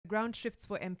ground shifts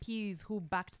for MPs who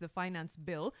backed the finance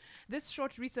bill. This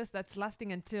short recess that's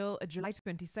lasting until July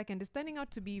 22nd is turning out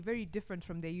to be very different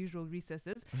from their usual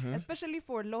recesses, especially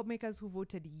for lawmakers who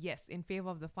voted yes in favor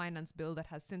of the finance bill that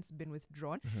has since been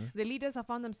withdrawn. The leaders have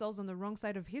found themselves on the wrong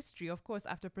side of history, of course,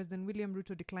 after President William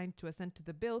Ruto declined to assent to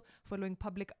the bill following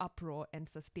public uproar and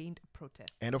sustained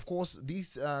protests. And of course,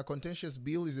 this contentious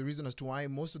bill is the reason as to why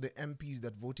most of the MPs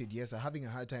that voted yes are having a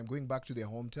hard time going back to their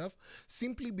home turf,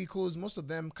 simply because most of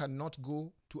them cannot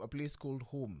go to a place called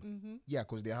home. Yeah,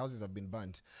 because their houses have been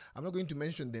burnt. I'm not going to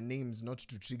mention the names, not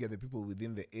to trigger the people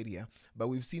within the area, but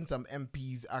we've seen some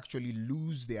MPs actually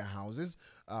lose their houses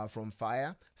from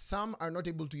fire. Some are not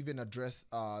able to even address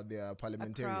their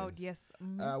parliamentarians. A crowd, yes.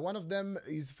 One of them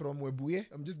is from Webuye.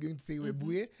 I'm just going to say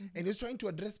Webuye. And he's trying to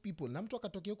address people. Na mtu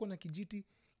akatokea huko na kijiti,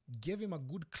 gave him a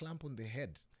good clamp on the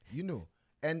head, you know.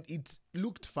 And it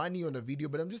looked funny on a video,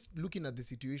 but I'm just looking at the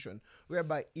situation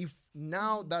whereby if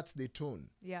now that's the tone,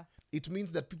 it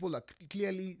means that people are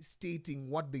clearly stating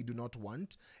what they do not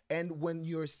want. And when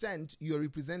you're sent, you're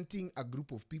representing a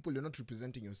group of people. You're not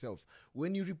representing yourself.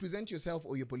 When you represent yourself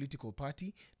or your political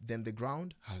party, then the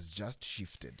ground has just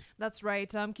shifted. That's right.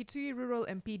 Kitui Rural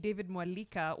MP David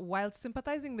Mwalika, while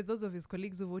sympathizing with those of his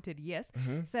colleagues who voted yes,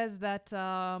 says that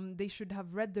they should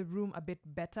have read the room a bit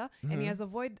better. And he has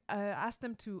asked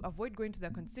them to avoid going to their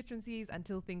constituencies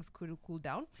until things could cool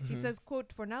down. He says,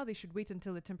 quote, for now, they should wait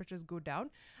until the temperatures go down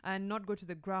and not go to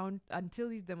the ground until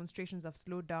these demonstrations have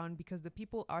slowed down, because the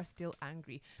people are still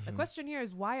angry. The question here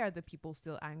is, why are the people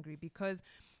still angry? Because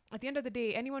at the end of the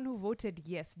day, anyone who voted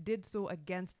yes did so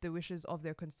against the wishes of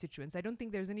their constituents. I don't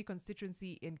think there's any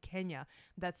constituency in Kenya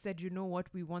that said, you know what,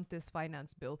 we want this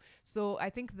finance bill. So I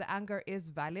think the anger is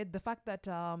valid. The fact that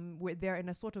they're in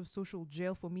a sort of social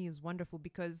jail for me is wonderful,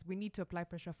 because we need to apply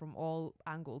pressure from all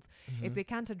angles. If they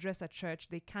can't address a church,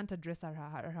 they can't address a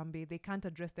Harambee, they can't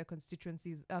address their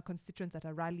constituents at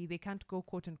a rally, they can't go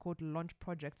quote unquote launch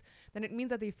projects, then it means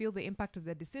that they feel the impact of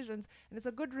their decisions. And it's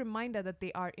a good reminder that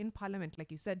they are in parliament,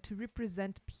 like you said, to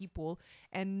represent people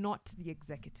and not the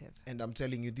executive. And I'm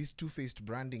telling you, this two-faced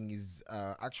branding is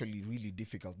actually really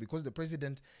difficult, because the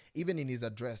president, even in his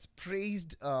address,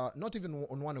 praised, not even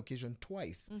on one occasion,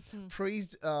 twice,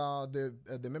 praised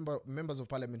the members of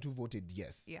parliament who voted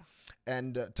yes,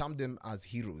 and termed them as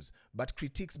heroes, but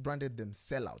critics branded them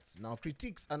sellouts. Now,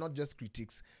 critics are not just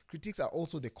critics. Critics are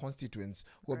also the constituents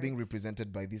who are being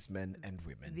represented by these men and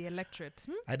women. The electorate.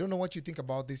 I don't know what you think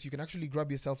about this. You can actually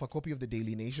grab yourself a copy of the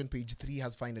Daily Nation. Page 3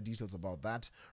 has finer details about that.